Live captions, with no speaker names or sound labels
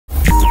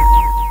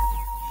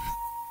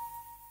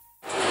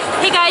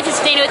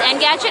Staying with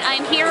Engadget, I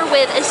am here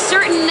with a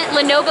certain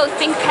Lenovo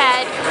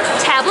ThinkPad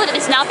tablet. It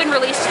has not been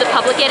released to the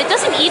public yet. It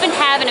doesn't even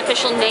have an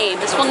official name.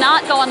 This will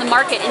not go on the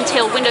market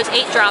until Windows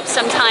 8 drops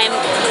sometime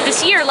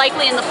this year,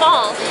 likely in the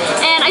fall.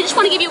 And I just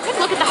want to give you a quick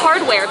look at the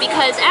hardware,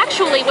 because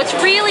actually what's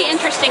really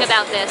interesting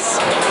about this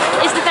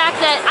is the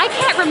fact that I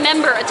can't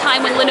remember a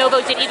time when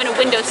Lenovo did even a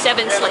Windows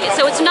 7 slate.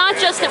 So it's not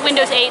just that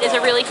Windows 8 is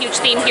a really huge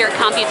theme here at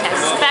Computex.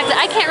 It's the fact that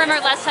I can't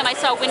remember the last time I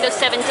saw a Windows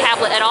 7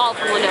 tablet at all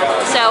from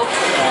Lenovo. So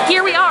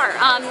here we are.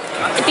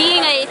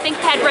 Being a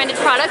ThinkPad branded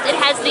product, it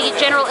has the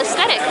general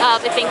aesthetic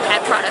of a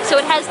ThinkPad product. So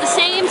it has the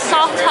same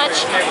soft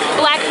touch,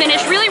 black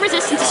finish, really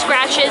resistant to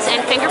scratches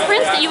and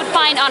fingerprints that you would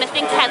find on a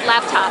ThinkPad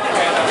laptop,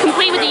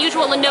 complete with the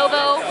usual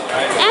Lenovo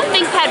and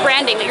ThinkPad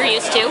branding that you're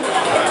used to.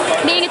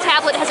 Being a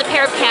tablet, it has a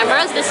pair of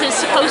cameras. This is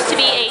supposed to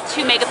be a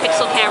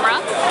 2-megapixel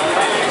camera.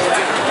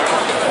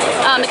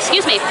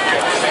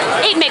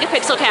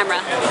 8-megapixel camera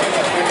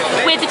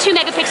with the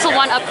 2-megapixel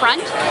one up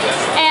front.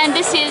 And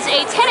this is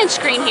a 10-inch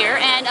screen here,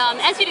 and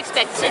as you'd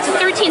expect, it's a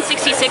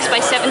 1366 by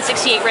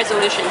 768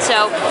 resolution.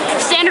 So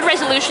standard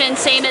resolution,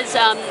 same as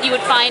you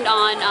would find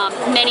on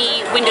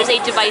many Windows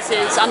 8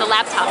 devices on the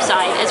laptop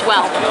side as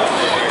well.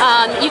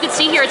 You can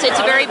see here it's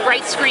a very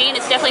bright screen.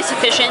 It's definitely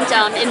sufficient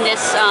in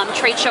this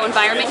trade show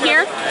environment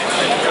here.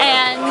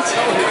 And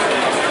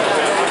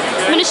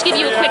I'm going to just give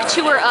you a quick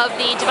tour of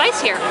the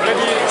device here.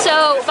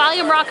 So,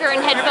 volume rocker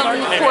and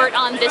headphone port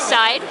on this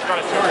side.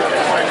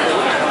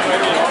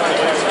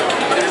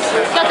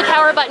 Got the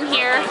power button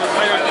here.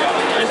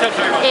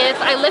 If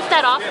I lift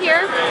that off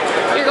here,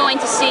 you're going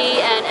to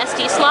see an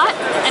SD slot,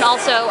 and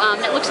also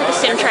it looks like a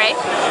SIM tray.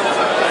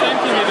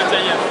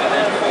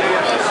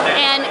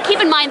 And keep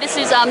in mind, this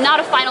is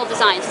not a final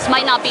design, so this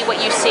might not be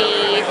what you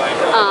see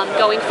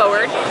going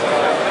forward.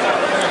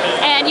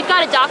 And you've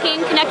got a docking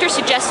connector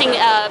suggesting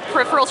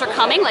peripherals are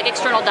coming, like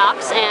external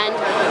docks, and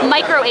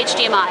micro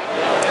HDMI.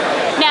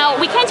 Now,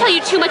 we can't tell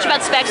you too much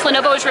about specs.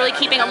 Lenovo is really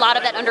keeping a lot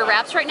of that under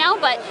wraps right now,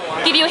 but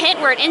give you a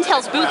hint, we're at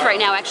Intel's booth right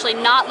now, actually,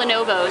 not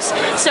Lenovo's.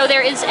 So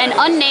there is an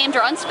unnamed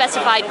or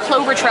unspecified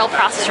Clover Trail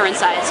processor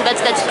inside. So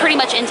that's pretty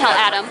much Intel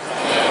Atom.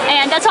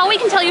 And that's all we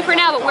can tell you for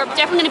now, but we're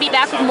definitely going to be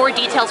back with more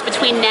details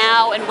between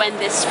now and when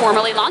this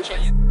formally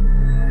launches.